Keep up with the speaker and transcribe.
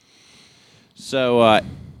So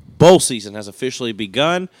bowl season has officially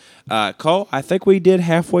begun. Cole, I think we did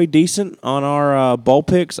halfway decent on our bowl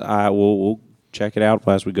picks. We'll check it out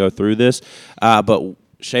as we go through this. But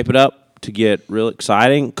shape it up to get real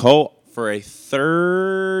exciting. Cole, for a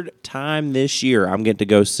third time this year, I'm getting to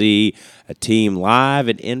go see a team live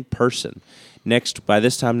and in person. By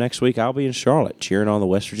this time next week, I'll be in Charlotte cheering on the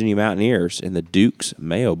West Virginia Mountaineers in the Duke's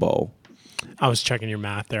Mayo Bowl. I was checking your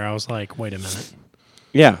math there. I was like, wait a minute.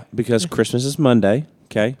 Yeah, because Christmas is Monday.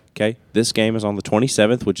 Okay. This game is on the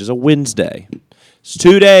 27th, which is a Wednesday. It's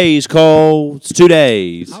 2 days, Cole. It's 2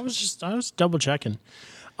 days. I was double checking.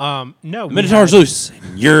 No, Minotaur's loose.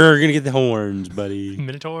 You're gonna get the horns, buddy.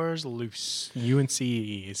 Minotaur's loose. UNC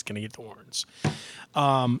is gonna get the horns.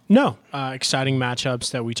 Exciting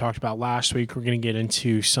matchups that we talked about last week. We're going to get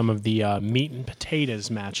into some of the meat and potatoes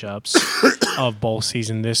matchups of bowl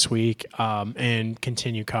season this week and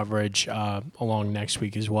continue coverage along next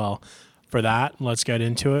week as well. For that, let's get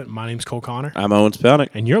into it. My name's Cole Connor. I'm Owen Spelnick.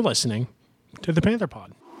 And you're listening to the Panther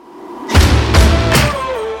Pod.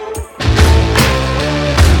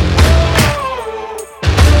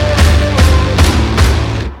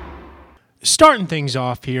 Starting things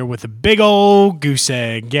off here with a big old goose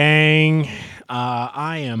egg, gang.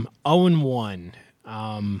 I am 0-1.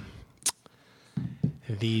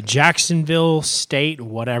 The Jacksonville State,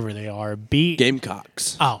 whatever they are, beat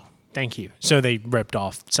Gamecocks. Oh, thank you. So they ripped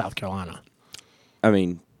off South Carolina. I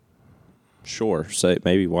mean, sure. So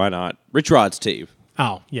maybe why not? Rich Rod's team.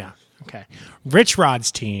 Oh, yeah. Okay. Rich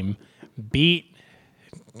Rod's team beat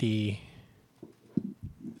the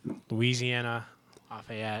Louisiana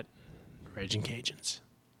Lafayette Raging Cajuns.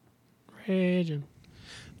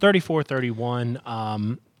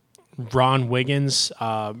 34-31. Ron Wiggins,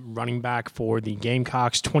 running back for the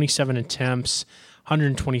Gamecocks, 27 attempts,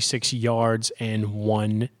 126 yards, and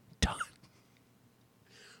one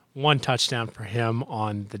touchdown for him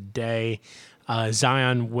on the day.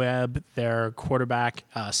 Zion Webb, their quarterback,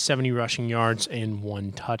 70 rushing yards and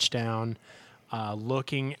one touchdown.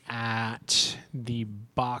 Looking at the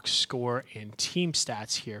box score and team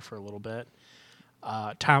stats here for a little bit.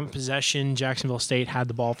 Time of possession, Jacksonville State had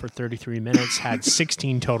the ball for 33 minutes, had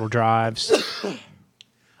 16 total drives,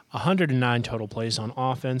 109 total plays on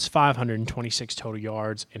offense, 526 total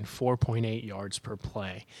yards, and 4.8 yards per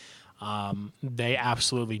play. They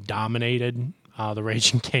absolutely dominated the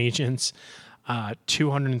Raging Cajuns.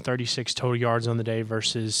 236 total yards on the day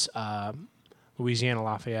versus Louisiana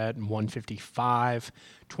Lafayette and 155,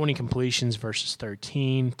 20 completions versus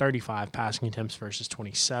 13, 35 passing attempts versus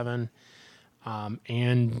 27,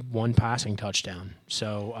 and one passing touchdown.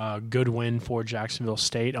 So good win for Jacksonville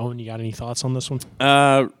State. Owen, you got any thoughts on this one?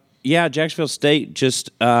 Yeah, Jacksonville State just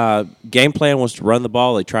game plan was to run the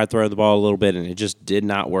ball. They tried to throw the ball a little bit, and it just did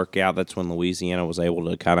not work out. That's when Louisiana was able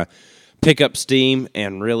to kind of pick up steam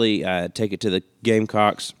and really take it to the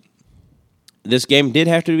Gamecocks. This game did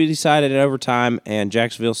have to be decided in overtime, and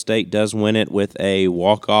Jacksonville State does win it with a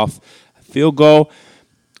walk-off field goal.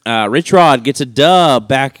 Rich Rod gets a dub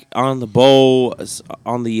back on the bowl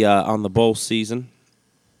season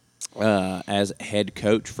as head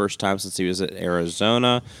coach, first time since he was at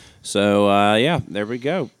Arizona. So there we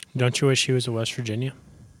go. Don't you wish he was at West Virginia?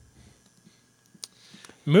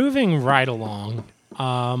 Moving right along.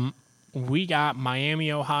 We got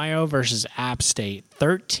Miami, Ohio versus App State,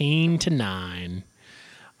 13-9.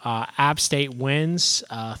 App State wins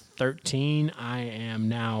 13. I am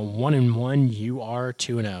now 1-1. You are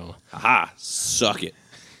 2-0. Aha! Suck it.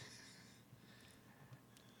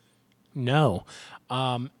 No.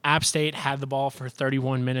 App State had the ball for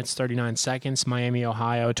 31 minutes, 39 seconds. Miami,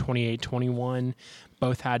 Ohio, 28-21.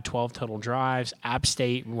 Both had 12 total drives. App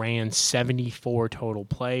State ran 74 total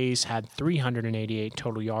plays, had 388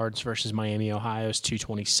 total yards versus Miami, Ohio's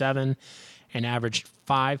 227, and averaged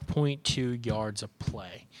 5.2 yards a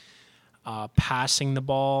play. Passing the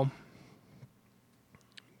ball,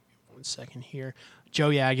 1 second here.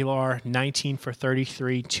 Joey Aguilar, 19 for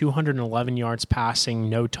 33, 211 yards passing,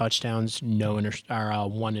 no touchdowns,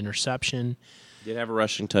 one interception. Did have a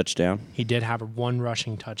rushing touchdown. He did have one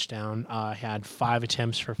rushing touchdown. He had 5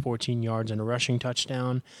 attempts for 14 yards and a rushing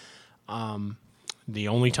touchdown. The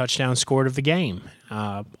only touchdown scored of the game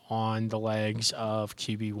on the legs of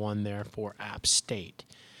QB1 there for App State.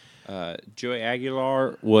 Joey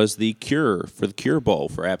Aguilar was the cure for the Cure Bowl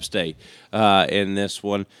for App State in this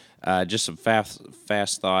one. Just some fast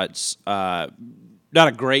thoughts. Not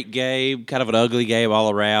a great game, kind of an ugly game all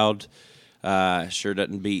around. Sure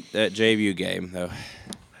doesn't beat that JVU game, though.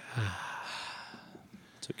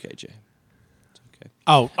 It's okay, Jay. It's okay.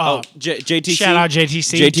 JTC. Shout out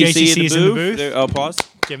JTC. JTC is in the booth. Applause.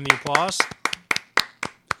 Give him the applause.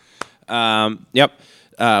 Yep.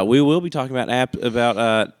 We will be talking about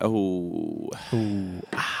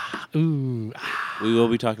we will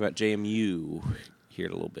be talking about JMU here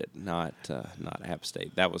in a little bit, not App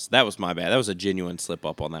State. That was my bad. That was a genuine slip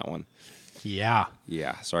up on that one. Yeah.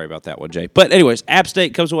 Yeah, sorry about that one, Jay. But anyways, App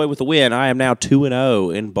State comes away with the win. I am now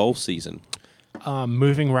 2-0 in bowl season.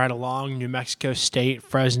 Moving right along, New Mexico State,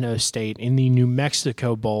 Fresno State. In the New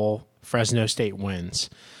Mexico Bowl, Fresno State wins.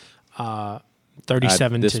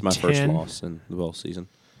 37 this to 10. is my first loss in the bowl season.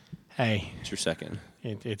 Hey. It's your second.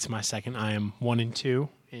 It's my second. I am 1-2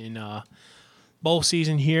 in bowl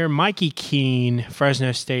season here. Mikey Keene,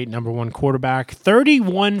 Fresno State, number 1 quarterback,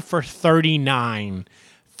 31 for 39,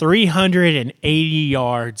 380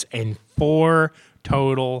 yards, and 4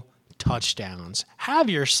 total touchdowns. Have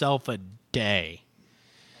yourself a day.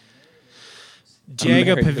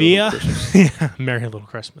 Diego Pavia, Merry Little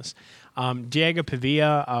Christmas. Diego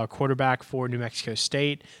Pavia, quarterback for New Mexico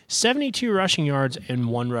State, 72 rushing yards and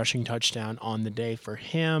 1 rushing touchdown on the day for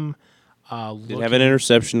him. Did have an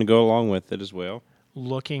interception to go along with it as well.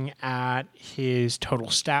 Looking at his total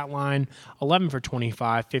stat line, 11 for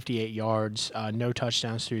 25, 58 yards, no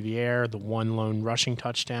touchdowns through the air, the 1 lone rushing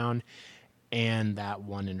touchdown, and that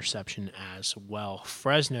 1 interception as well.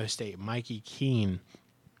 Fresno State, Mikey Keene,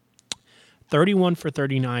 31 for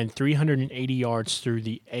 39, 380 yards through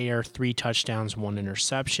the air, 3 touchdowns, 1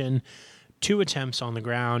 interception, 2 attempts on the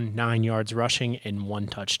ground, 9 yards rushing, and 1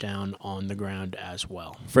 touchdown on the ground as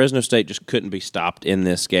well. Fresno State just couldn't be stopped in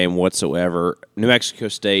this game whatsoever. New Mexico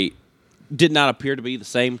State did not appear to be the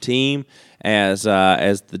same team as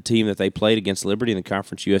the team that they played against Liberty in the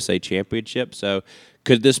Conference USA Championship. So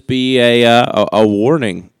could this be a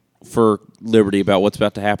warning for Liberty about what's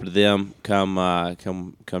about to happen to them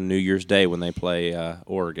come New Year's Day when they play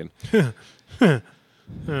Oregon?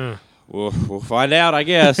 We'll find out, I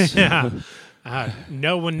guess. Yeah.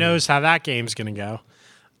 No one knows how that game's going to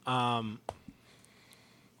go.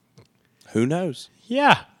 Who knows?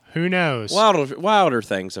 Yeah, who knows? Wilder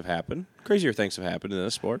things have happened. Crazier things have happened in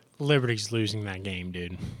this sport. Liberty's losing that game,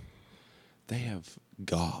 dude. They have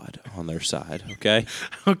God on their side, okay?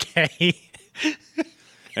 Okay.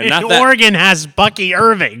 And Oregon has Bucky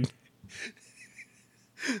Irving.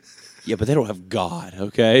 Yeah, but they don't have God,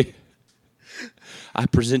 okay? I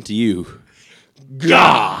present to you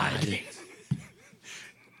God.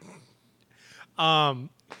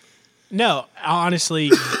 No,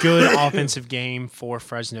 honestly, good offensive game for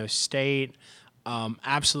Fresno State.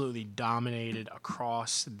 Absolutely dominated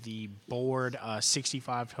across the board.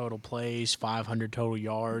 65 total plays, 500 total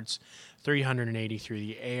yards, 380 through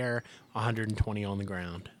the air, 120 on the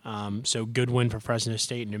ground. So good win for Fresno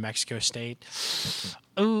State and New Mexico State.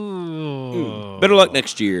 Ooh. Better luck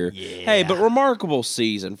next year. Yeah. Hey, but remarkable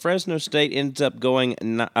season. Fresno State ends up going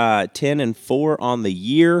 10-4 on the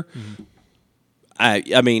year. Mm-hmm.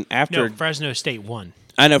 I mean, after Fresno State won.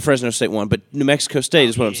 I know Fresno State won, but New Mexico State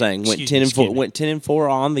is what I'm saying. Went 10-4. Went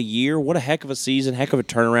 10-4 on the year. What a heck of a season! Heck of a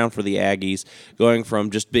turnaround for the Aggies, going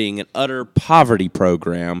from just being an utter poverty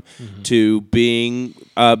program to being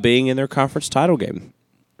in their conference title game.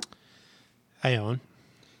 Hey, Owen.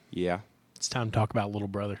 Yeah. It's time to talk about little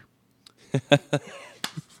brother.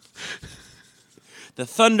 The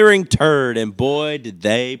Thundering Turd, and boy, did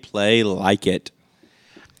they play like it.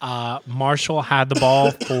 Marshall had the ball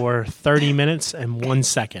for 30 minutes and 1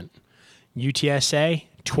 second. UTSA,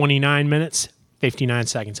 29 minutes, 59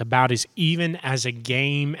 seconds. About as even as a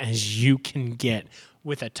game as you can get.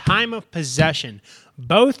 With a time of possession,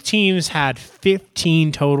 both teams had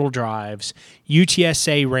 15 total drives.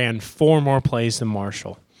 UTSA ran 4 more plays than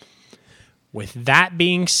Marshall. With that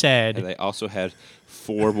being said... And they also had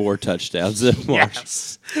 4 more touchdowns than Marshall.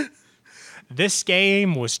 Yes. This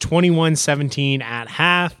game was 21-17 at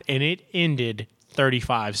half, and it ended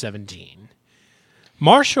 35-17.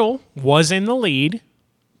 Marshall was in the lead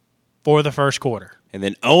for the first quarter. And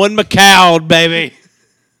then Owen McCown, baby.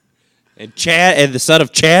 And the son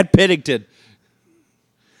of Chad Pennington.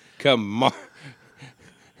 Come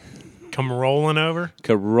rolling over?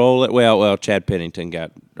 Come rolling. Well, Chad Pennington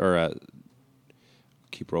got,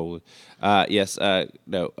 keep rolling.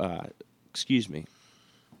 Excuse me.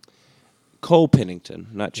 Cole Pennington,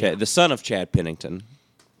 not Chad. Yeah. The son of Chad Pennington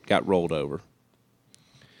got rolled over.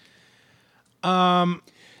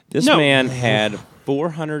 This man had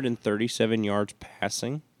 437 yards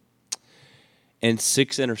passing and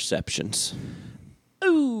 6 interceptions.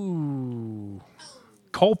 Ooh.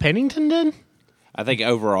 Cole Pennington did? I think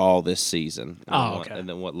overall this season. Okay. And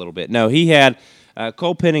then what little bit. No, he had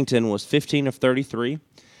Cole Pennington was 15 of 33.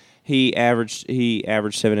 He averaged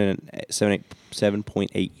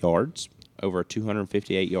 7.8 yards. over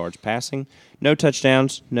 258 yards passing. No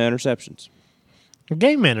touchdowns, no interceptions.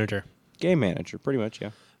 Game manager. Game manager, pretty much,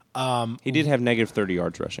 yeah. He did have negative 30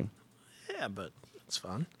 yards rushing. Yeah, but it's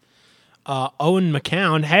fun. Owen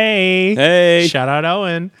McCown. Hey. Hey. Shout out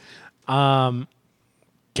Owen. God,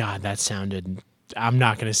 that sounded... I'm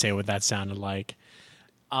not going to say what that sounded like.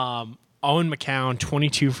 Owen McCown,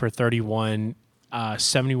 22 for 31,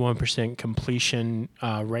 71% completion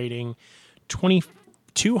rating,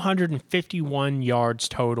 251 yards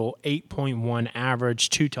total, 8.1 average,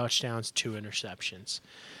 2 touchdowns, 2 interceptions.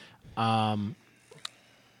 A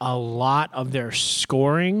lot of their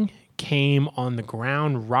scoring came on the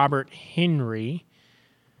ground. Robert Henry,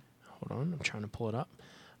 hold on, I'm trying to pull it up.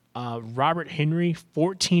 Robert Henry,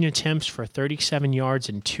 14 attempts for 37 yards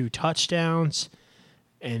and 2 touchdowns.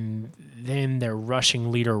 And then their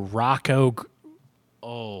rushing leader, Rocco.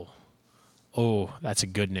 That's a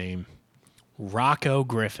good name. Rocco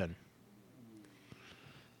Griffin.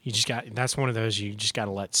 That's one of those you just got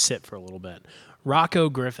to let sit for a little bit. Rocco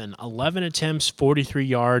Griffin, 11 attempts, 43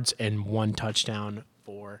 yards, and 1 touchdown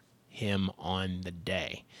for him on the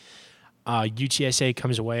day. UTSA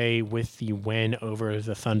comes away with the win over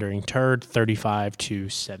the Thundering Turd,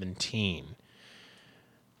 35-17.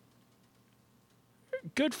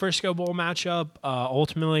 Good Frisco Bowl matchup.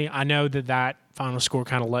 Ultimately, I know that final score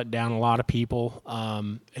kind of let down a lot of people,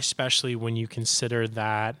 especially when you consider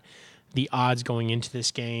that the odds going into this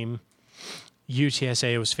game,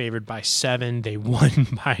 UTSA was favored by 7. They won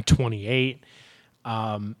by 28,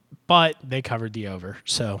 but they covered the over,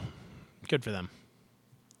 so good for them.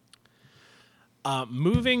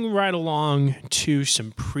 Moving right along to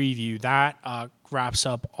some preview. That wraps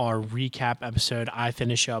up our recap episode. I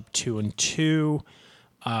finish up 2-2.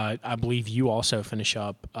 I believe you also finish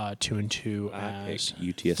up 2-2 as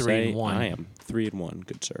UTSA. 3-1. I am 3-1.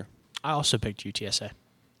 Good sir. I also picked UTSA.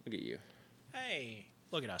 Look at you. Hey,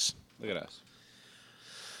 look at us. Look at us.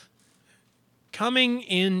 Coming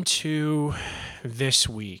into this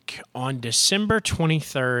week on December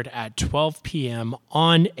 23rd at 12 p.m.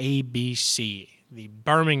 on ABC, the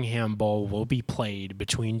Birmingham Bowl will be played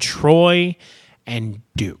between Troy and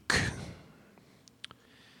Duke.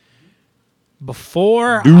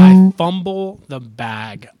 Before I fumble the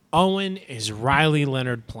bag, Owen, is Riley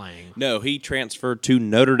Leonard playing? No, he transferred to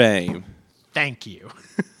Notre Dame. Thank you.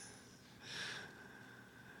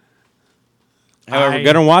 However,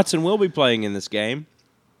 Gunnar Watson will be playing in this game.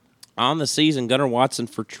 On the season, Gunnar Watson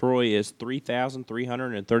for Troy is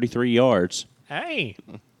 3,333 yards. Hey.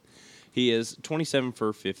 He is 27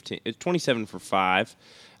 for 5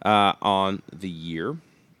 on the year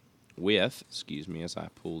with, excuse me as I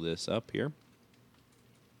pull this up here,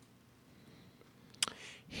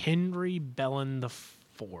 Henry Bellin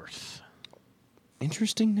IV.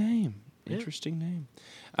 Interesting name. Yeah. Interesting name.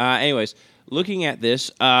 Anyways, looking at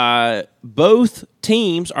this, both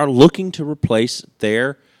teams are looking to replace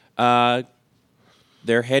their head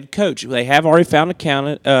coach. They have already found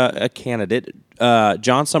a candidate,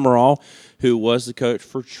 John Summerall, who was the coach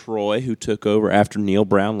for Troy, who took over after Neil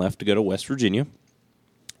Brown left to go to West Virginia.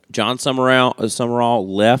 John Summerall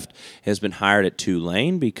left, has been hired at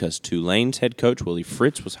Tulane because Tulane's head coach, Willie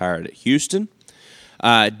Fritz, was hired at Houston.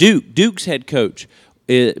 Duke's head coach,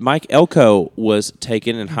 Mike Elko, was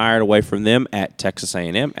taken and hired away from them at Texas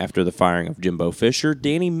A&M after the firing of Jimbo Fisher.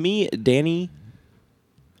 Danny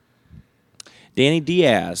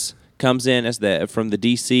Diaz comes in as from the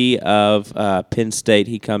DC of Penn State.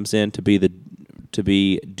 He comes in to be the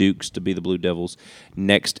Blue Devils'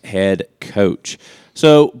 next head coach.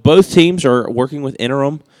 So both teams are working with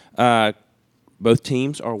interim. Both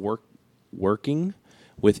teams are working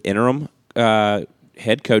with interim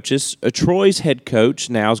head coaches. Troy's head coach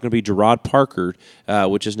now is going to be Gerard Parker,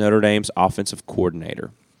 which is Notre Dame's offensive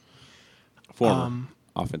coordinator. Former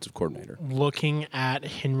offensive coordinator. Looking at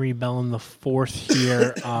Henry Bellin IV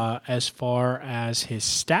here, as far as his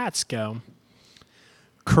stats go,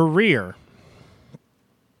 career,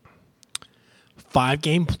 5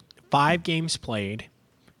 games played,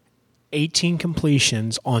 18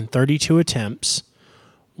 completions on 32 attempts,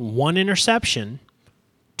 1 interception,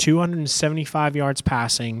 275 yards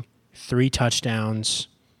passing, 3 touchdowns.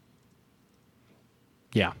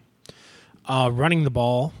 Yeah. Running the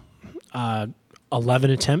ball,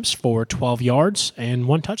 11 attempts for 12 yards and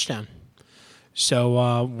 1 touchdown.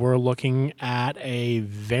 So we're looking at a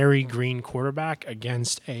very green quarterback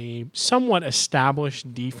against a somewhat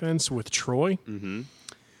established defense with Troy. Mm-hmm.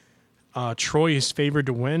 Troy is favored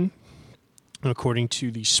to win, according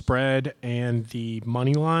to the spread and the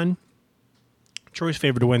money line. Troy's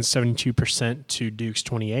favored to win 72% to Duke's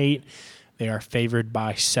 28%. They are favored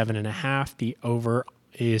by 7.5. The over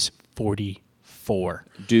is 44.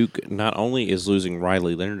 Duke not only is losing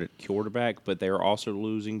Riley Leonard at quarterback, but they are also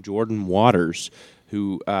losing Jordan Waters,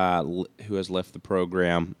 who has left the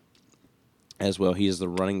program as well. He is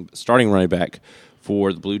the starting running back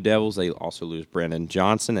for the Blue Devils. They also lose Brandon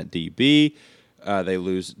Johnson at DB. They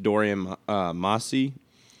lose Dorian Massey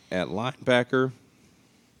at linebacker.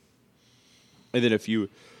 And then a few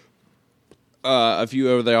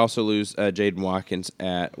over. They also lose Jaden Watkins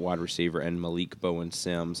at wide receiver and Malik Bowen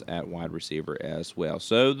Sims at wide receiver as well.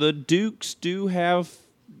 So the Dukes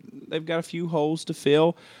they've got a few holes to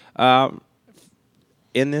fill.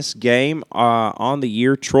 In this game on the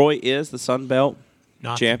year, Troy is the Sun Belt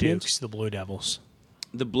champions. The Dukes, the Blue Devils.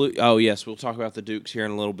 Oh yes, we'll talk about the Dukes here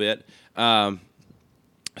in a little bit.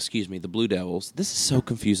 Excuse me, the Blue Devils. This is so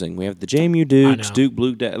confusing. We have the JMU Dukes, Duke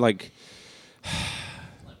Blue Devils.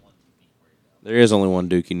 There is only one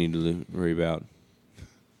Duke you need to worry about.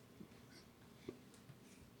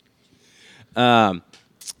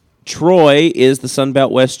 Troy is the Sun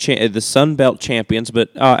Belt the Sun Belt champions,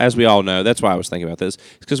 but as we all know, that's why I was thinking about this,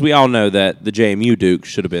 because we all know that the JMU Duke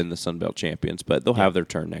should have been the Sun Belt champions, but they'll have their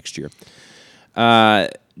turn next year.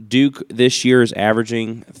 Duke this year is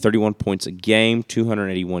averaging 31 points a game,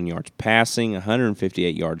 281 yards passing,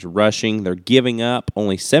 158 yards rushing. They're giving up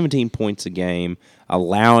only 17 points a game,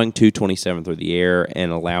 allowing 227 through the air,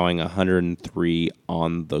 and allowing 103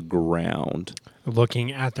 on the ground.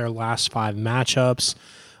 Looking at their last 5 matchups,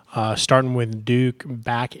 starting with Duke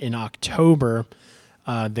back in October,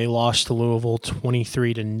 they lost to Louisville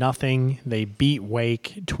 23-0. They beat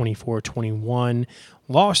Wake 24-21.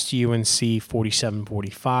 Lost to UNC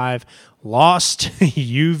 47-45. Lost to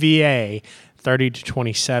UVA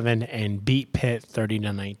 30-27, and beat Pitt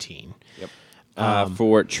 30-19. Yep.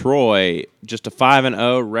 For Troy, just a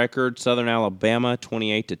 5-0 record. Southern Alabama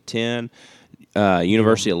 28-10.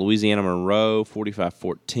 University of Louisiana Monroe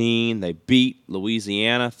 45-14. They beat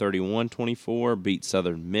Louisiana 31-24, beat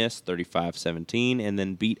Southern Miss 35-17, and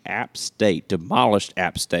then beat App State, demolished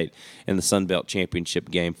App State in the Sun Belt Championship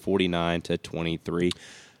game 49-23. I'm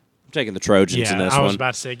taking the Trojans in this one. I was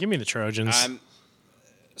about to say, give me the Trojans.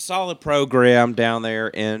 Solid program down there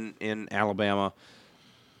in Alabama.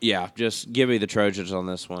 Yeah, just give me the Trojans on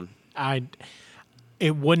this one.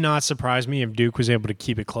 It would not surprise me if Duke was able to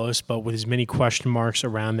keep it close, but with as many question marks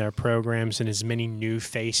around their programs and as many new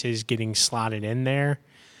faces getting slotted in there,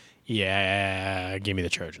 give me the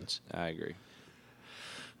Trojans. I agree.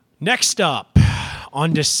 Next up,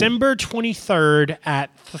 on December 23rd at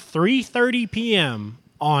 3:30 p.m.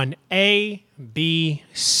 on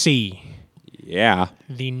ABC. Yeah.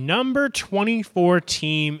 The number 24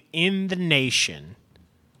 team in the nation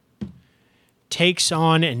takes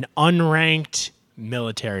on an unranked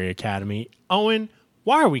Military Academy. Owen,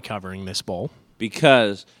 why are we covering this bowl?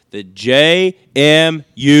 Because the JMU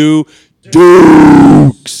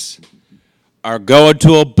Dukes are going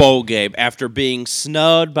to a bowl game after being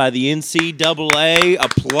snubbed by the NCAA.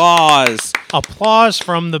 Applause. Applause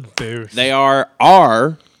from the booth. They are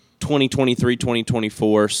our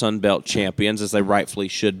 2023-2024 Sun Belt champions, as they rightfully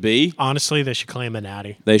should be. Honestly, they should claim a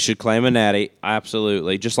natty. They should claim a natty,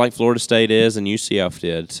 absolutely, just like Florida State is and UCF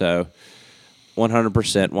did. So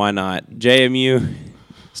 100%. Why not? JMU,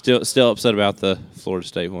 still upset about the Florida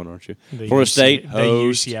State one, aren't you? Florida State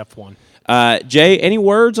host. The UCF one. Jay, any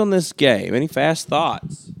words on this game? Any fast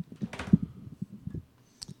thoughts?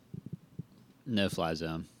 No fly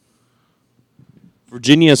zone.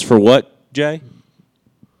 Virginia's for what, Jay?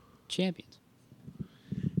 Champions.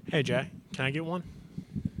 Hey, Jay, can I get one?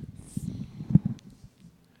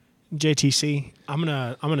 JTC, I'm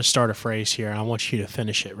gonna start a phrase here, and I want you to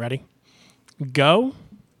finish it. Ready? Go.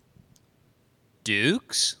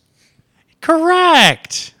 Dukes?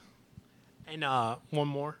 Correct. And one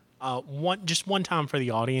more. Just one time for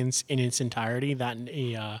the audience in its entirety, that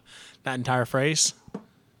entire phrase.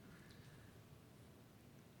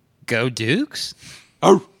 Go Dukes?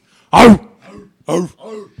 Oh, oh, oh,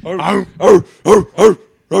 oh, oh, oh,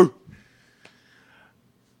 oh.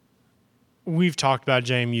 We've talked about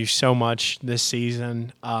JMU so much this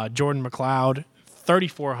season. Jordan McLeod,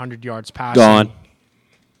 3,400 yards passing. Gone.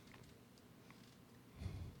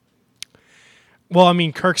 Well, I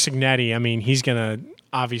mean, Kirk Signetti, he's gonna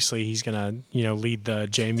lead the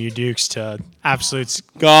JMU Dukes to absolutes.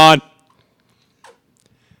 Gone.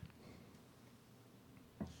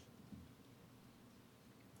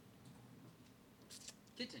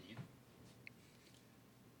 Continue.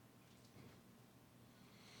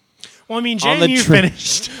 Well, I mean, JMU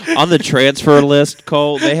finished. On the transfer list,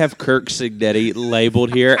 Cole, they have Kirk Signetti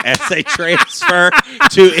labeled here as a transfer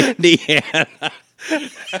to Indiana.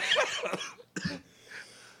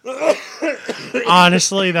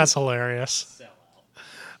 Honestly, that's hilarious.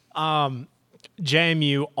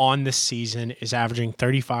 JMU on the season is averaging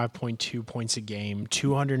 35.2 points a game,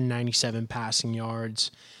 297 passing yards,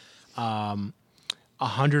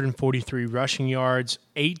 143 rushing yards,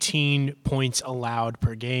 18 points allowed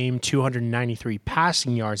per game, 293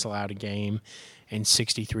 passing yards allowed a game, and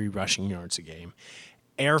 63 rushing yards a game.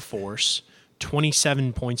 Air Force,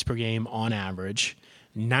 27 points per game on average,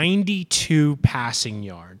 92 passing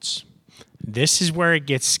yards. This is where it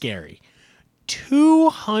gets scary.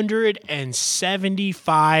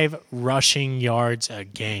 275 rushing yards a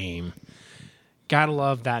game. Gotta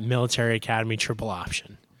love that military academy triple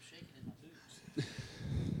option.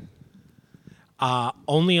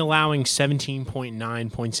 Only allowing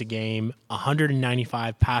 17.9 points a game,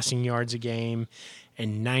 195 passing yards a game,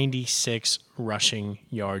 and 96 rushing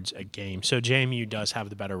yards a game. So JMU does have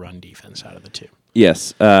the better run defense out of the two.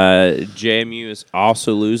 Yes. JMU is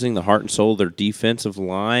also losing the heart and soul of their defensive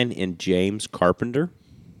line in James Carpenter.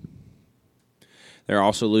 They're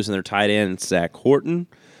also losing their tight end, Zach Horton.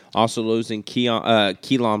 Also losing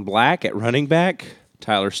Keelan Black at running back.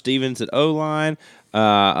 Tyler Stevens at O-line.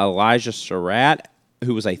 Elijah Surratt,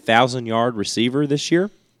 who was a 1,000-yard receiver this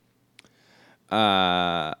year.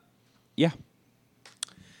 Yeah.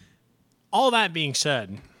 All that being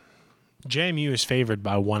said, JMU is favored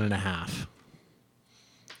by 1.5.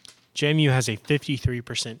 JMU has a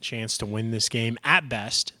 53% chance to win this game at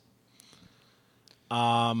best.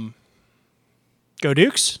 Go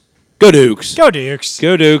Dukes. Go Dukes. Go Dukes.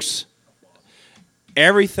 Go Dukes.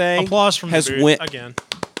 Everything Applause from has the booth went again.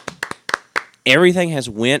 Everything has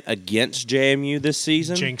went against JMU this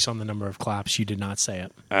season. Jinx on the number of claps. You did not say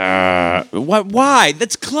it. Why?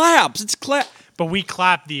 That's claps. It's clap. But we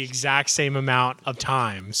clapped the exact same amount of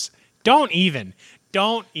times. Don't even.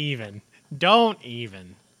 No,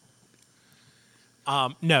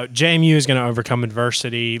 JMU is going to overcome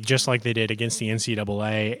adversity just like they did against the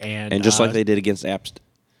NCAA. And just like they did against App State.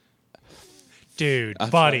 Dude,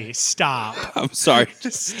 buddy, stop. I'm sorry.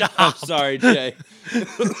 Stop. I'm sorry, Jay.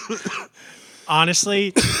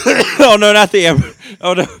 Honestly. Oh, no, not the Amber.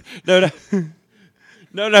 Oh, no.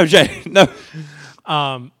 No, Jay. No.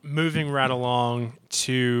 Moving right along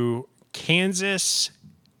to Kansas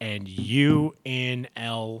and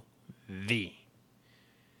UNLV.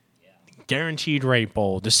 Guaranteed Rate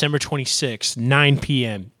Bowl, December 26th, 9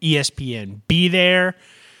 p.m., ESPN. Be there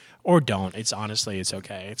or don't. It's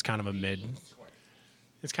okay. It's kind of a mid.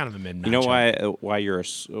 It's kind of a mid. You know why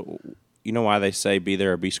you know why they say be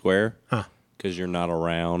there or be square? Huh? Because you're not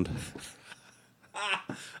around.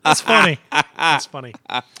 That's funny. That's funny.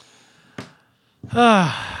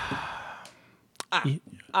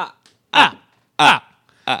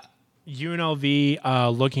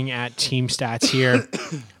 UNLV, looking at team stats here,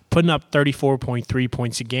 putting up 34.3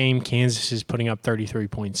 points a game. Kansas is putting up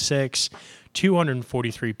 33.6,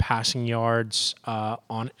 243 passing yards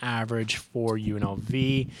on average for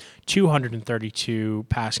UNLV, 232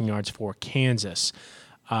 passing yards for Kansas.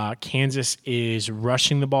 Kansas is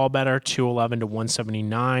rushing the ball better, 211 to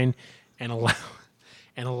 179, and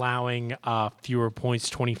allowing fewer points,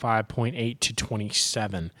 25.8 to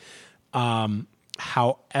 27.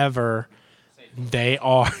 However, they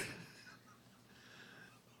are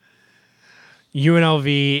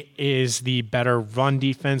UNLV is the better run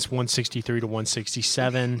defense, 163 to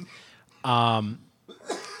 167.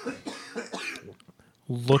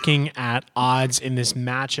 Looking at odds in this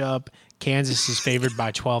matchup, Kansas is favored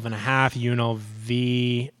by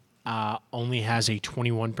 12.5. UNLV only has a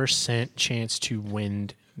 21% chance to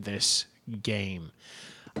win this game.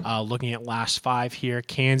 Looking at last five here,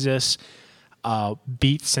 Kansas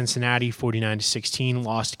beat Cincinnati 49-16,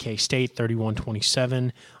 lost to K-State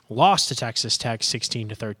 31-27, lost to Texas Tech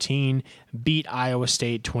 16-13, beat Iowa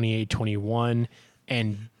State 28-21,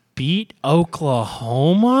 and beat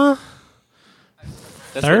Oklahoma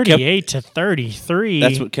 38-33.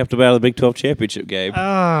 That's what kept them out of the Big 12 championship game.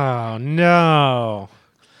 Oh no.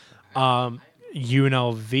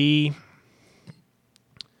 UNLV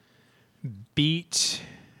beat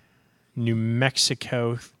New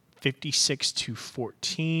Mexico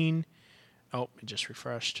 56-14. Oh, it just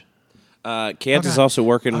refreshed. Kansas also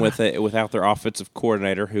working without their offensive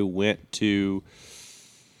coordinator, who went to.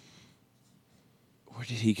 Where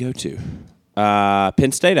did he go to?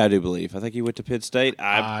 Penn State, I do believe. I think he went to Penn State.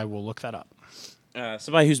 I will look that up.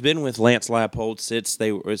 Somebody who's been with Lance Leipold since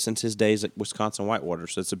his days at Wisconsin Whitewater,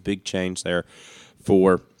 so it's a big change there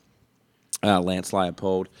for Lance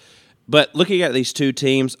Leipold. But looking at these two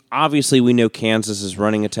teams, obviously we know Kansas's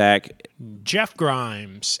running attack. Jeff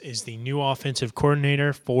Grimes is the new offensive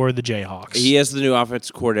coordinator for the Jayhawks. He is the new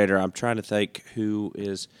offensive coordinator. I'm trying to think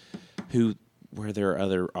where their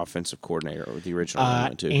other offensive coordinator or the original one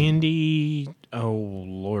went to. Andy, oh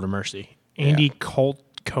Lord of mercy, Andy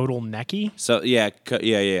Kotelnicki. So yeah.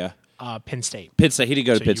 Penn State. Penn State. He did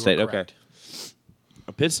go to So Penn you were State. Okay. correct.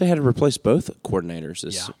 Penn State had to replace both coordinators.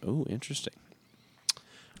 Yeah. Oh, interesting.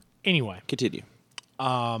 Anyway, Continue.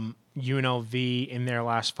 UNLV in their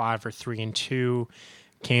last 5 are 3-2.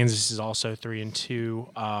 Kansas is also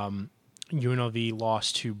 3-2. UNLV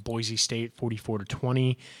lost to Boise State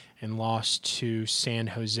 44-20 and lost to San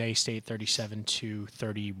Jose State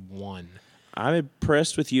 37-31. I'm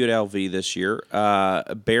impressed with UNLV this year.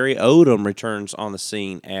 Barry Odom returns on the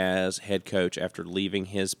scene as head coach after leaving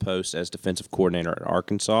his post as defensive coordinator at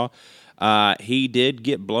Arkansas. He did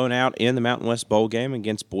get blown out in the Mountain West Bowl game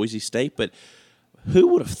against Boise State, but who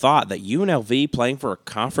would have thought that UNLV playing for a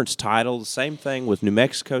conference title, the same thing with New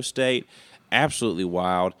Mexico State, absolutely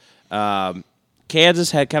wild.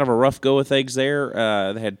 Kansas had kind of a rough go of things there.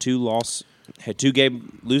 They had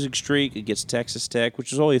two-game losing streak against Texas Tech,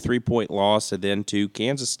 which was only a 3-point loss, and then to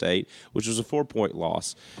Kansas State, which was a 4-point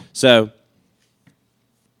loss. So,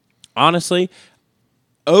 honestly,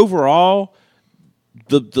 overall,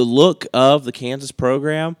 the look of the Kansas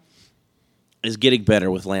program is getting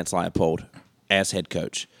better with Lance Leipold as head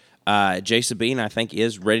coach. Jason Bean, I think,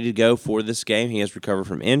 is ready to go for this game. He has recovered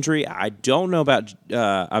from injury. I don't know about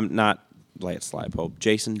I'm not Lance Leipold.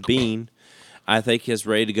 Jason Bean, I think, is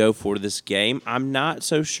ready to go for this game. I'm not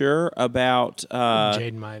so sure about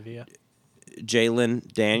Jaden Maivia.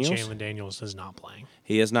 Jalen Daniels. Jalen Daniels is not playing.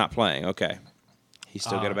 He is not playing. Okay. He's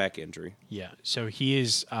still got a back injury. Yeah, so he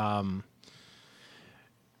is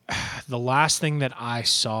the last thing that I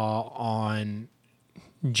saw on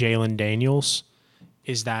Jalen Daniels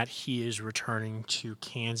is that he is returning to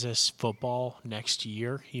Kansas football next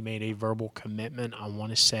year. He made a verbal commitment, I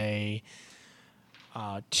want to say,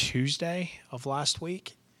 Tuesday of last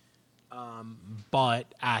week.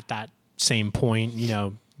 But at that same point,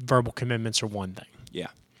 verbal commitments are one thing. Yeah.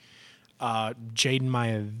 Jaden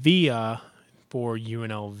Maivia for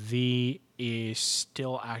UNLV is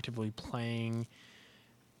still actively playing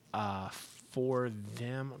for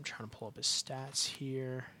them. I'm trying to pull up his stats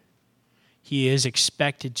here. He is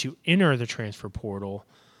expected to enter the transfer portal,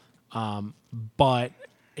 but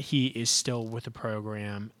he is still with the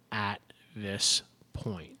program at this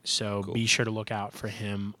point. So Be sure to look out for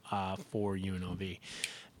him for UNLV.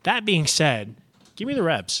 That being said, give me the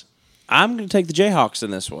Rebs. I'm going to take the Jayhawks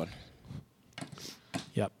in this one.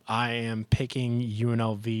 Yep, I am picking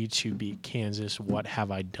UNLV to beat Kansas. What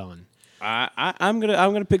have I done? I'm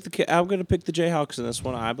gonna pick the Jayhawks in this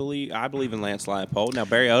one. I believe in Lance Leipold. Now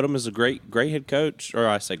Barry Odom is a great head coach, or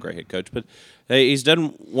I say great head coach, but he's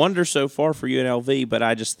done wonders so far for UNLV. But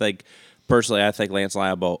I just think personally, I think Lance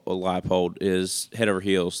Leipold is head over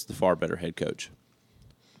heels the far better head coach.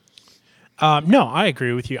 No, I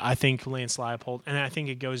agree with you. I think Lance Leipold, and I think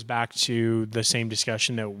it goes back to the same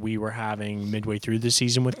discussion that we were having midway through the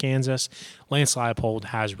season with Kansas. Lance Leipold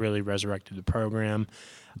has really resurrected the program.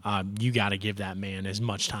 You got to give that man as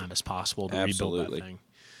much time as possible to rebuild that thing.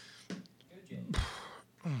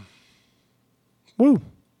 Woo.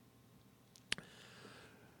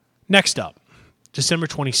 Next up, December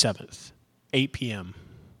 27th, 8 p.m.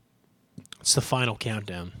 It's the final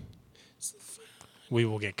countdown. We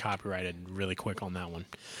will get copyrighted really quick on that one.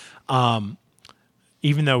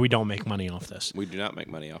 Even though we don't make money off this. We do not make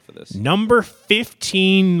money off of this. Number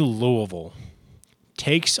 15, Louisville,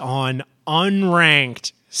 takes on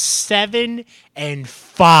unranked 7-5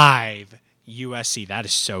 USC. That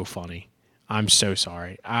is so funny. I'm so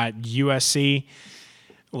sorry. USC,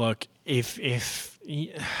 look, if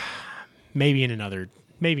maybe in another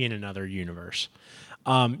universe.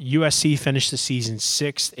 USC finished the season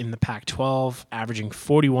 6th in the Pac-12, averaging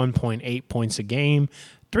 41.8 points a game,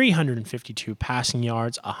 352 passing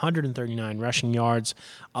yards, 139 rushing yards,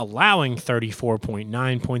 allowing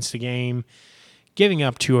 34.9 points a game, giving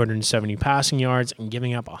up 270 passing yards, and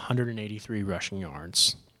giving up 183 rushing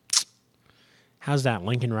yards. How's that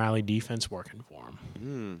Lincoln Riley defense working for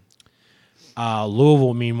them?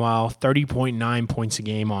 Louisville, meanwhile, 30.9 points a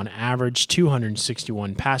game on average,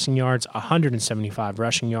 261 passing yards, 175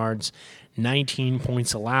 rushing yards, 19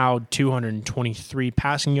 points allowed, 223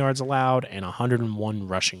 passing yards allowed, and 101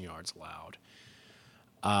 rushing yards allowed.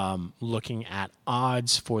 Looking at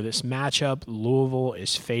odds for this matchup, Louisville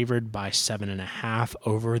is favored by 7.5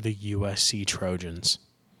 over the USC Trojans.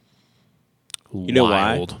 You know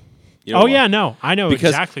Wild. why? You know Oh why? yeah, no, I know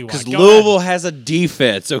exactly why. Because Go Louisville ahead. has a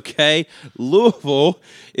defense, okay? Louisville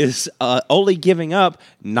is only giving up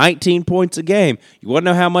 19 points a game. You want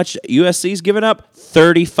to know how much USC's giving up?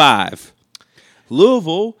 35.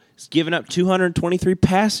 Louisville is giving up 223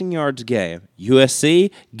 passing yards a game.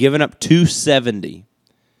 USC giving up 270.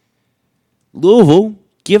 Louisville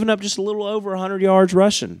giving up just a little over 100 yards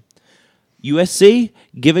rushing. USC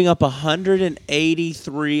giving up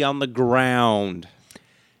 183 on the ground.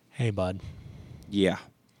 Hey, bud. Yeah.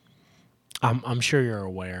 I'm sure you're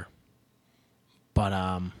aware,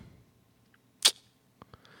 but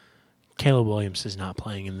Caleb Williams is not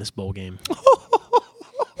playing in this bowl game.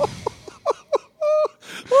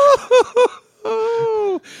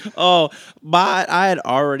 I had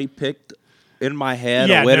already picked in my head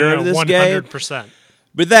Yeah, a winner of this 100%. game.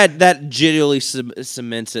 But that genuinely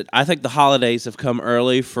cements it. I think the holidays have come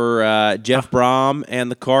early for Jeff Brom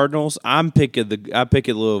and the Cardinals. I'm picking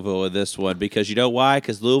Louisville with this one because you know why?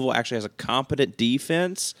 Because Louisville actually has a competent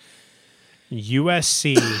defense.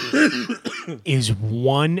 USC is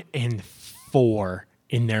 1-4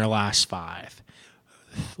 in their last 5.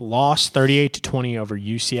 Lost 38-20 over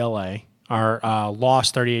UCLA. Or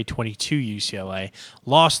lost 38-22 UCLA.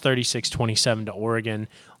 Lost 36-27 to Oregon.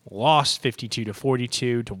 Lost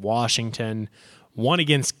 52-42 to Washington. Won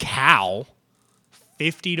against Cal,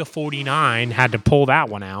 50-49. Had to pull that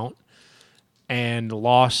one out, and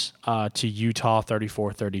lost to Utah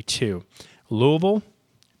 34-32. Louisville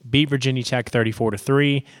beat Virginia Tech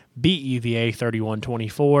 34-3. Beat UVA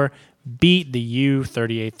 31-24. Beat the U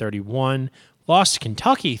 38-31. Lost to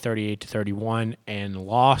Kentucky 38-31, and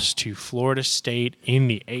lost to Florida State in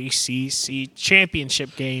the ACC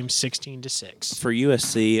championship game 16-6. For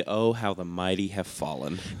USC, oh how the mighty have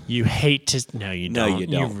fallen. You hate to no, you don't. No, you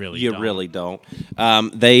don't. You really don't.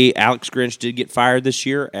 Alex Grinch did get fired this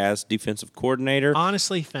year as defensive coordinator.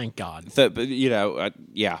 Honestly, thank God.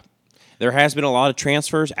 Yeah. There has been a lot of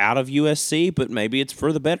transfers out of USC, but maybe it's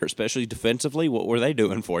for the better, especially defensively. What were they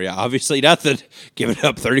doing for you? Obviously nothing. Giving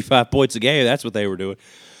up 35 points a game, that's what they were doing.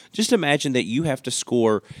 Just imagine that you have to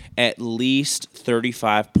score at least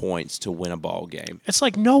 35 points to win a ball game. It's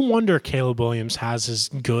like no wonder Caleb Williams has as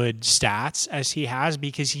good stats as he has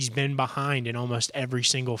because he's been behind in almost every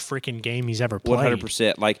single freaking game he's ever played.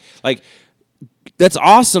 100%. Like that's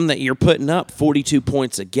awesome that you're putting up 42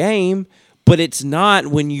 points a game, but it's not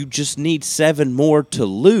when you just need 7 more to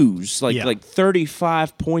lose. Like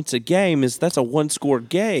 35 points a game that's a one-score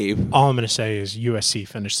game. All I'm going to say is USC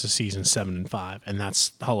finished the season 7-5, and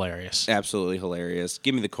that's hilarious. Absolutely hilarious.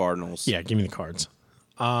 Give me the Cardinals. Yeah, give me the Cards.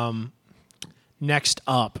 Next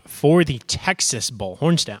up for the Texas Bowl,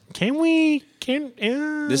 Hornsdown.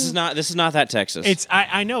 This is not that Texas. It's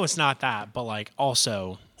I know it's not that, but like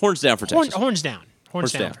also Horns down for Texas. Horns down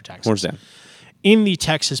for Texas. Horns down. In the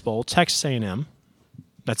Texas Bowl, Texas A&M,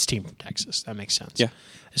 that's a team from Texas. That makes sense. Yeah.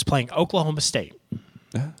 Is playing Oklahoma State.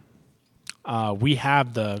 We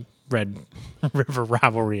have the Red River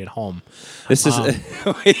rivalry at home. This is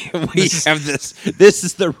This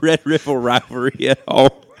is the Red River rivalry at home.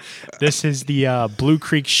 This is the Blue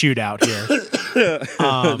Creek shootout here.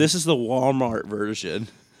 This is the Walmart version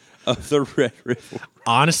of the Red River.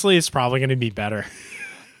 Honestly, it's probably going to be better.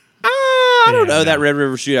 I don't know. That Red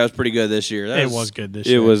River shootout was pretty good this year. It was good this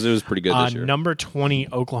year. It was pretty good this year. Number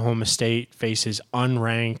 20, Oklahoma State faces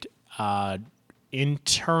unranked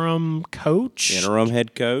interim coach. Interim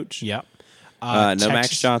head coach. Yep. No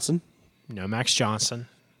Max Johnson. No Max Johnson.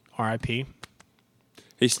 R.I.P.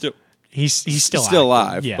 He's still still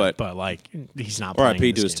alive. Yeah, but like he's not.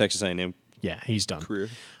 R.I.P. to his his Texas A&M. Yeah, he's done. Career.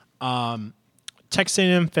 Texas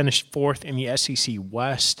A&M finished 4th in the SEC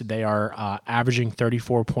West. They are averaging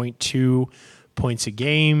 34.2 points a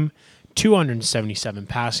game, 277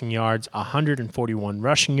 passing yards, 141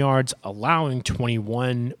 rushing yards, allowing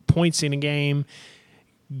 21 points in a game,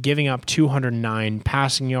 giving up 209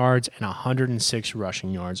 passing yards and 106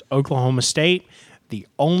 rushing yards. Oklahoma State, the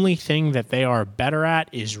only thing that they are better at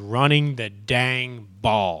is running the dang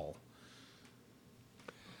ball.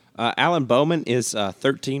 Alan Bowman is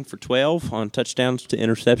 13 for 12 on touchdowns to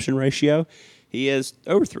interception ratio. He is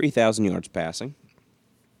over 3,000 yards passing.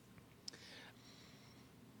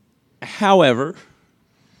 However,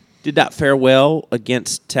 did not fare well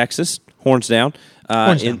against Texas. Horns down.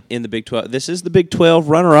 In the Big 12. This is the Big 12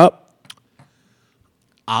 runner-up.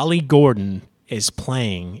 Ollie Gordon is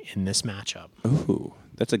playing in this matchup. Ooh,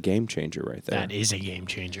 that's a game changer right there. That is a game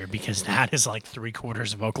changer because that is like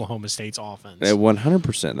 3/4 of Oklahoma State's offense.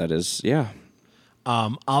 100%. That is, yeah.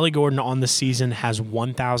 Ollie Gordon on the season has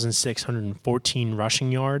 1,614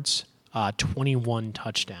 rushing yards, 21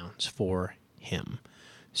 touchdowns for him.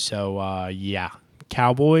 So,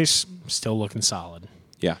 Cowboys still looking solid.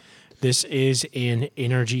 Yeah. This is in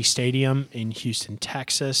Energy Stadium in Houston,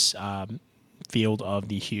 Texas, field of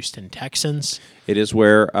the Houston Texans. It is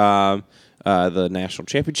where the national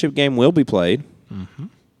championship game will be played. Mm-hmm.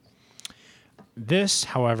 This,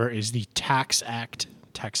 however, is the Tax Act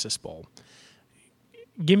Texas Bowl.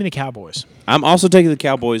 Give me the Cowboys. I'm also taking the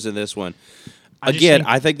Cowboys in this one. Again,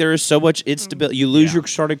 I think there is so much instability. You lose your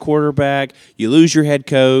starting quarterback. You lose your head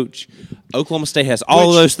coach. Oklahoma State has all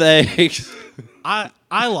of those things. I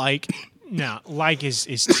like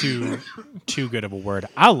is too good of a word.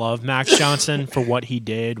 I love Max Johnson for what he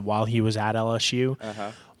did while he was at LSU.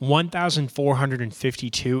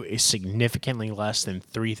 1,452 is significantly less than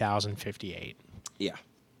 3,058. Yeah.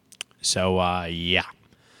 So yeah.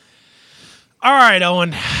 All right,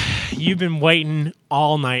 Owen. You've been waiting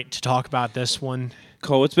all night to talk about this one.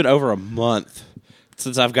 Cole, it's been over a month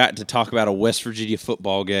since I've gotten to talk about a West Virginia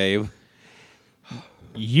football game.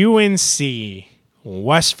 UNC,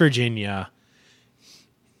 West Virginia.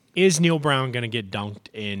 Is Neil Brown going to get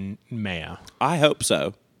dunked in Mayo? I hope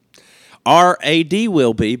so. Our AD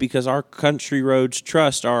will be, because our Country Roads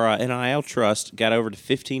Trust, our NIL Trust, got over to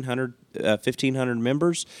 1,500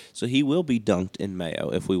 members, so he will be dunked in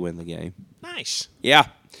Mayo if we win the game. Nice. Yeah.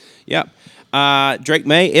 Drake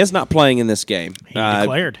May is not playing in this game. He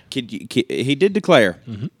declared. He did declare.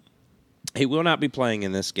 Mm-hmm. He will not be playing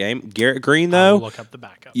in this game. Garrett Green, though. I'll look up the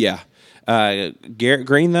backup. Yeah. Garrett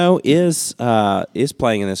Green, though, is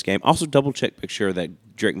playing in this game. Also, double check, make sure that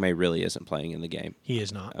Drake May really isn't playing in the game. He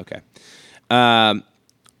is not. Okay.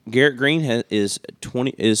 Garrett Green is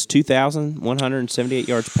 2,178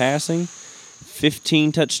 yards passing,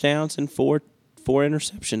 15 touchdowns, and four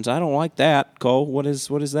interceptions. I don't like that, Cole. What is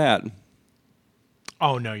that?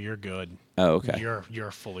 Oh no, you're good. Oh, okay.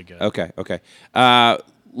 You're fully good. Okay.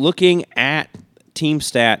 Looking at team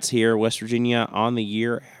stats here, West Virginia on the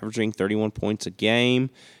year averaging 31 points a game,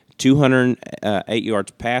 208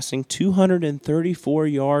 yards passing, 234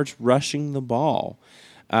 yards rushing the ball,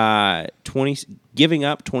 giving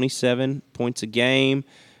up 27 points a game,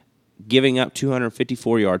 giving up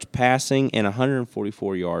 254 yards passing, and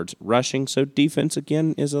 144 yards rushing. So defense,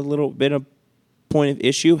 again, is a little bit of point of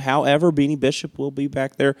issue. However, Beanie Bishop will be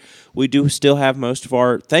back there. We do still have most of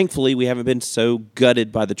our. Thankfully, we haven't been so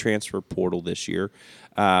gutted by the transfer portal this year,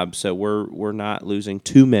 so we're not losing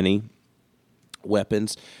too many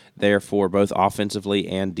weapons there for both offensively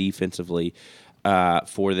and defensively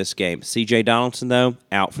for this game. C.J. Donaldson, though,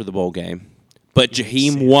 out for the bowl game. But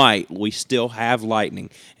Jaheim White, we still have lightning,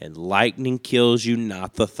 and lightning kills you,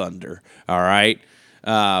 not the thunder. All right.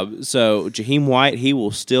 So Jaheim White, he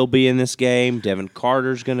will still be in this game. Devin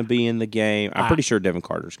Carter's going to be in the game. I'm pretty sure Devin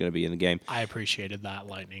Carter's going to be in the game. I appreciated that.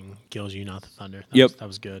 Lightning kills you, not the thunder. That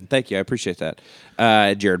was good. Thank you. I appreciate that.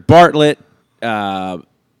 Jared Bartlett, Cole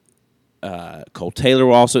Taylor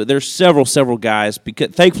will also. There's several guys,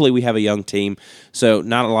 because thankfully we have a young team, so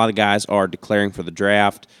not a lot of guys are declaring for the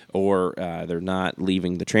draft, or they're not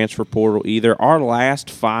leaving the transfer portal either. Our last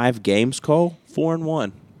 5 games, Cole,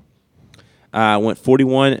 4-1. Went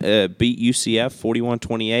 41, beat UCF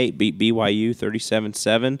 41-28, beat BYU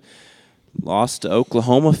 37-7, lost to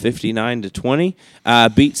Oklahoma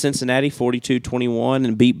 59-20, beat Cincinnati 42-21,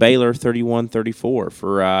 and beat Baylor 31-34.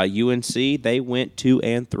 For UNC, they went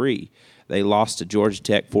 2-3. They lost to Georgia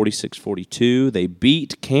Tech 46-42. They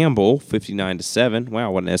beat Campbell 59-7.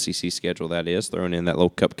 Wow, what an SEC schedule that is, throwing in that little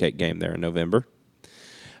cupcake game there in November.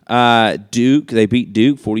 Duke, they beat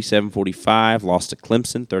Duke 47-45, lost to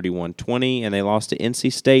Clemson 31-20, and they lost to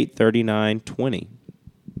NC State 39-20.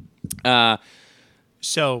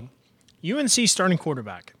 So, UNC starting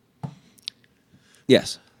quarterback.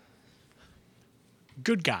 Yes.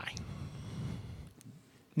 Good guy.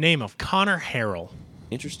 Name of Connor Harrell.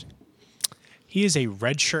 Interesting. He is a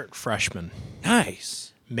redshirt freshman.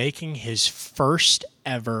 Nice. Making his first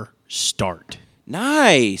ever start.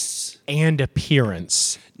 Nice. And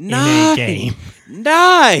appearance in a game.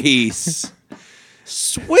 Nice.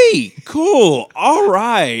 Sweet. Cool. All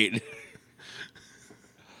right.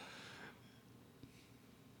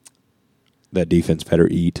 That defense better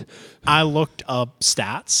eat. I looked up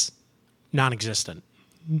stats. Non-existent.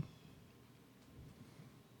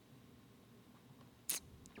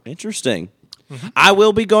 Interesting. Mm-hmm. I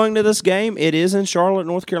will be going to this game. It is in Charlotte,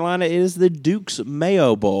 North Carolina. It is the Duke's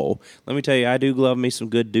Mayo Bowl. Let me tell you, I do love me some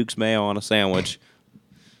good Duke's Mayo on a sandwich.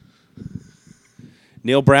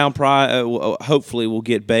 Neil Brown hopefully will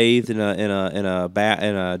get bathed in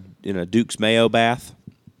a Duke's Mayo bath.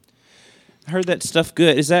 I heard that stuff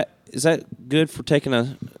good. Is that good for taking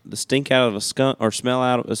the stink out of a skunk, or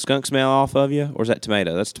skunk smell off of you, or is that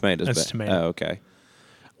tomato? That's tomatoes. That's tomato. Oh, okay.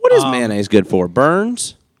 What is mayonnaise good for?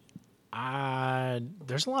 Burns?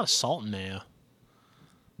 There's a lot of salt in mayo.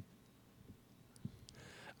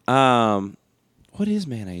 What is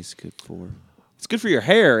mayonnaise good for? It's good for your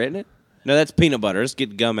hair, isn't it? No, that's peanut butter. Let's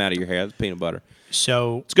get gum out of your hair. That's peanut butter.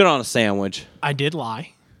 So It's good on a sandwich. I did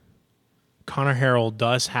lie. Connor Harrell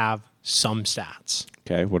does have some stats.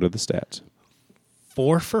 Okay, what are the stats?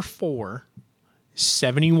 4 for 4,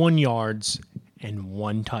 71 yards, and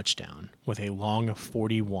 1 touchdown with a long of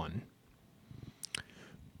 41.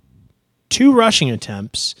 2 rushing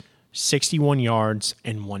attempts, 61 yards,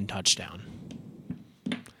 and 1 touchdown.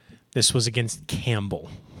 This was against Campbell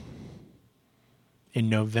in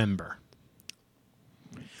November.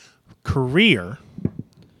 Career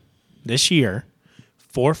this year,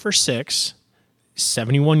 4 for 6,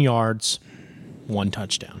 71 yards, 1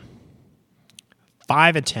 touchdown.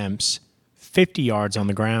 5 attempts, 50 yards on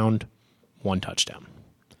the ground, 1 touchdown.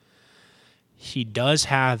 He does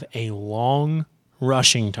have a long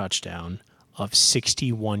rushing touchdown of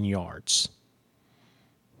 61 yards.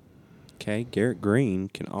 Okay, Garrett Green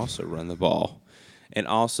can also run the ball and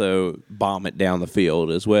also bomb it down the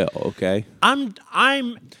field as well, okay? I'm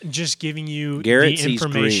just giving you Garrett the sees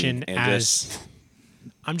information green and as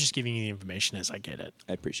I'm just giving you the information as I get it.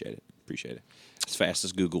 I appreciate it. Appreciate it. As fast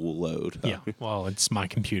as Google will load. Yeah. Well, it's my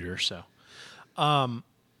computer, so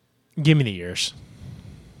give me the ears.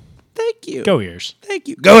 Thank you. Go ears. Thank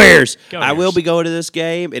you. Go Ears. Go I will Ears. be going to this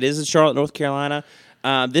game. It is in Charlotte, North Carolina.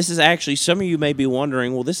 This is actually, some of you may be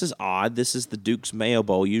wondering, well, this is odd. This is the Duke's Mayo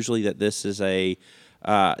Bowl. Usually this is an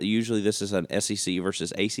SEC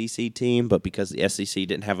versus ACC team, but because the SEC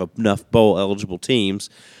didn't have enough bowl eligible teams,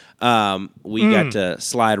 we got to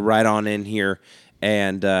slide right on in here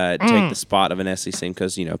and take the spot of an SEC team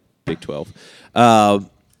because, Big 12. So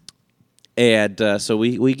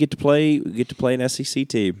we get to play an SEC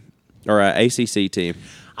team or an ACC team.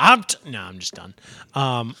 I'm just done.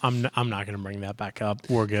 I'm not going to bring that back up.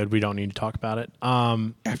 We're good. We don't need to talk about it.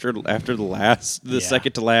 After the Yeah.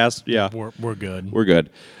 second to last, yeah, We're good. we're good.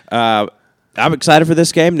 I'm excited for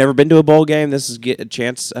this game. Never been to a bowl game. This is a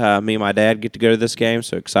chance. Me and my dad get to go to this game,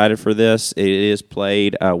 so excited for this. It is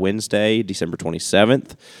played Wednesday, December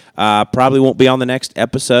 27th. Probably won't be on the next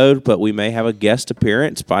episode, but we may have a guest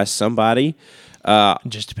appearance by somebody. It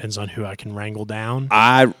just depends on who I can wrangle down.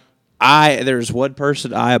 There's one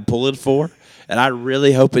person I am pulling for, and I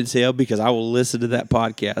really hope it's him because I will listen to that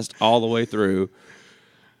podcast all the way through.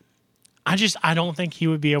 I don't think he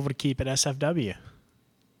would be able to keep it SFW.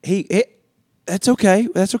 That's okay.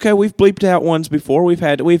 That's okay. We've bleeped out ones before. We've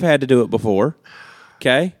had to do it before.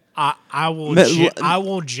 Okay. I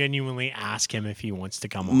will genuinely ask him if he wants to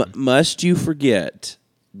come on. Must you forget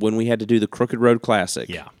when we had to do the Crooked Road Classic?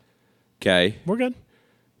 Yeah. Okay. We're good.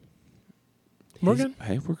 We're good.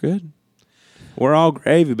 Hey, we're good. We're all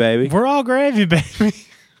gravy, baby. We're all gravy, baby.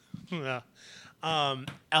 Yeah.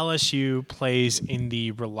 LSU plays in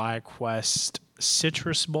the ReliaQuest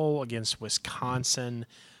Citrus Bowl against Wisconsin.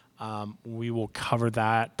 We will cover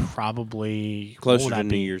that probably Closer to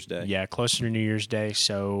New Year's Day. Yeah, closer to New Year's Day.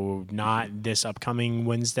 So not this upcoming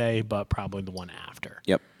Wednesday, but probably the one after.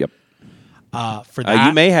 Yep. For that,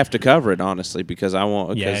 You may have to cover it, honestly, because I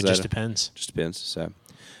won't. yeah, it just depends. Just depends. So,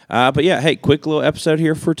 but yeah, hey, quick little episode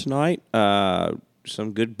here for tonight.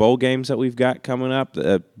 Some good bowl games that we've got coming up.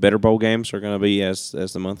 Better bowl games are going to be as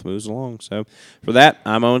the month moves along. So, for that,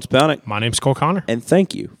 I'm Owen Spelnick. My name's Cole Connor. And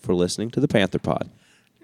thank you for listening to the Panther Pod.